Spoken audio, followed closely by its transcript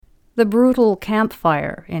The brutal Camp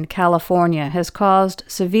Fire in California has caused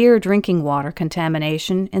severe drinking water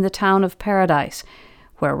contamination in the town of Paradise,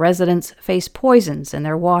 where residents face poisons in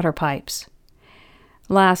their water pipes.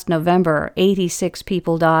 Last November, 86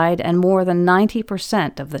 people died and more than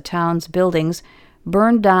 90% of the town's buildings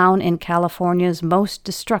burned down in California's most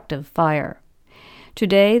destructive fire.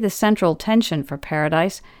 Today, the central tension for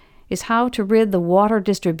Paradise is how to rid the water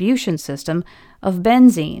distribution system of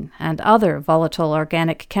benzene and other volatile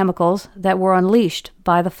organic chemicals that were unleashed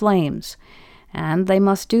by the flames, and they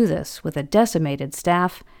must do this with a decimated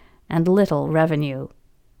staff and little revenue.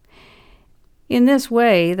 In this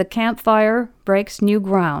way, the Camp Fire breaks new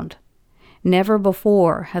ground. Never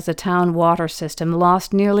before has a town water system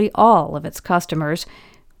lost nearly all of its customers,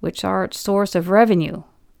 which are its source of revenue,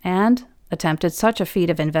 and attempted such a feat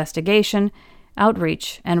of investigation,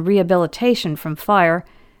 outreach, and rehabilitation from fire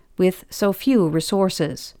with so few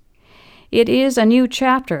resources. It is a new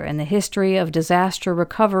chapter in the history of disaster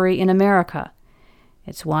recovery in America.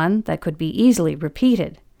 It's one that could be easily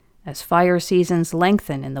repeated as fire seasons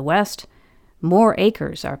lengthen in the West, more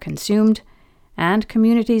acres are consumed, and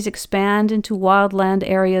communities expand into wildland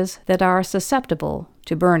areas that are susceptible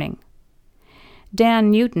to burning.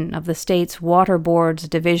 Dan Newton of the state's Water Board's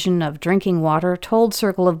Division of Drinking Water told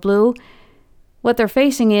Circle of Blue, "What they're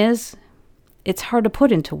facing it's hard to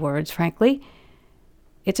put into words, frankly.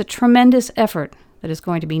 It's a tremendous effort that is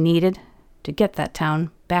going to be needed to get that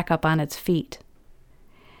town back up on its feet."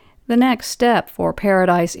 The next step for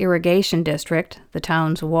Paradise Irrigation District, the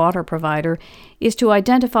town's water provider, is to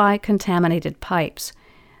identify contaminated pipes.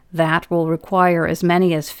 That will require as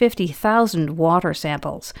many as 50,000 water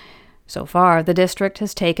samples. So far, the district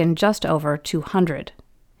has taken just over 200.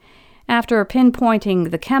 After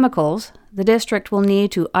pinpointing the chemicals, the district will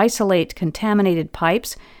need to isolate contaminated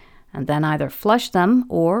pipes and then either flush them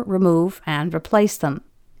or remove and replace them.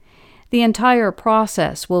 The entire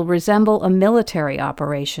process will resemble a military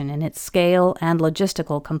operation in its scale and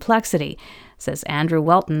logistical complexity, says Andrew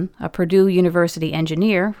Welton, a Purdue University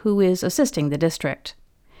engineer who is assisting the district.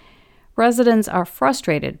 Residents are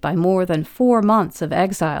frustrated by more than 4 months of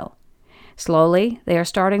exile. Slowly, they are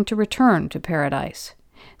starting to return to Paradise.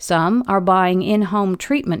 Some are buying in-home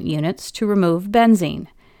treatment units to remove benzene.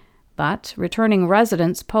 But returning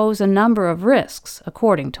residents pose a number of risks,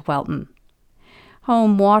 according to Welton.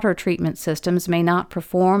 Home water treatment systems may not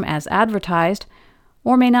perform as advertised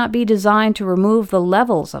or may not be designed to remove the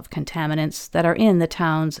levels of contaminants that are in the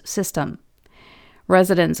town's system.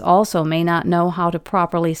 Residents also may not know how to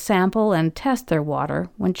properly sample and test their water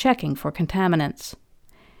when checking for contaminants.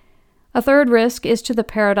 A third risk is to the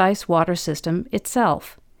Paradise water system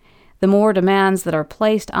itself. The more demands that are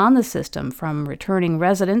placed on the system from returning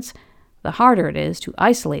residents, the harder it is to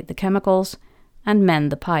isolate the chemicals and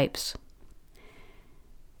mend the pipes.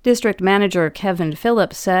 District Manager Kevin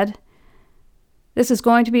Phillips said, "This is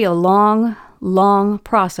going to be a long, long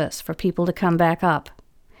process for people to come back up.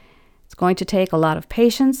 It's going to take a lot of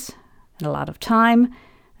patience and a lot of time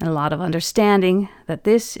and a lot of understanding that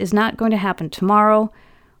this is not going to happen tomorrow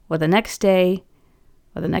or the next day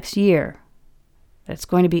or the next year. That it's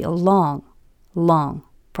going to be a long, long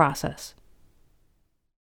process."